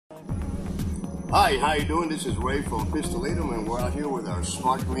Hi, how you doing? This is Ray from Pistolatum, and we're out here with our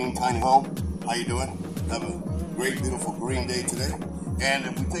smart green tiny home. How you doing? Have a great, beautiful green day today. And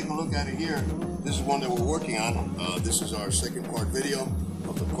if we take a look at it here, this is one that we're working on. This is our second part video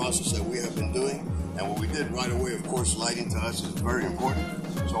of the process that we have been doing. And what we did right away, of course, lighting to us is very important.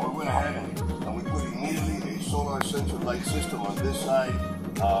 So we went ahead and we put immediately a solar sensor light system on this side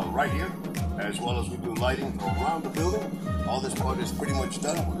right here, as well as we do lighting around the building. All this part is pretty much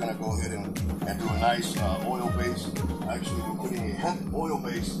done. We're going to go ahead and do a nice oil base. Actually, we're putting a hemp oil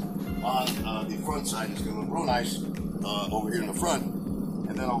base on the front side. It's going to look real nice over here in the front.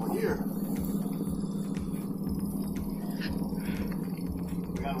 And then over here,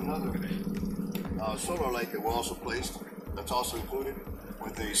 we have another solar light that we also placed. That's also included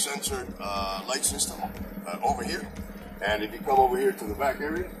with a sensored light system over here. And if you come over here to the back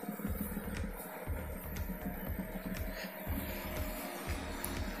area,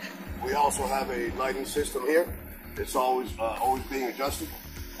 we also have a lighting system here. It's always being adjusted.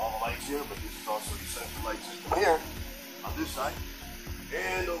 All the lights here, but this is also the central light system here on this side.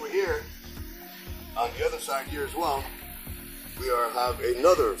 And over here, on the other side here as well, we have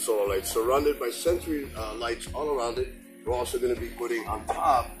another solar light surrounded by sensory lights all around it. We're also going to be putting on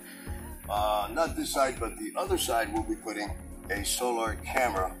top, not this side, but the other side, we'll be putting a solar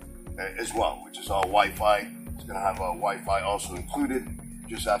camera as well, which is all Wi-Fi. It's going to have a Wi-Fi also included.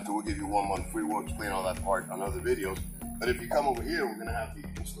 Just after, we'll give you 1 month free. We'll explain all that part on other videos. But if you come over here, we're going to have the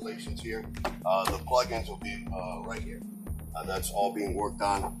installations here. The plugins will be right here. That's all being worked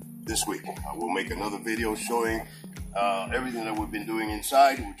on this week. We'll make another video showing everything that we've been doing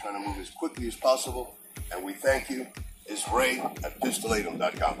inside. We're trying to move as quickly as possible. And we thank you. It's Ray at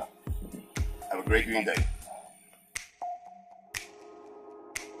Pistolatum.com. Have a great green day.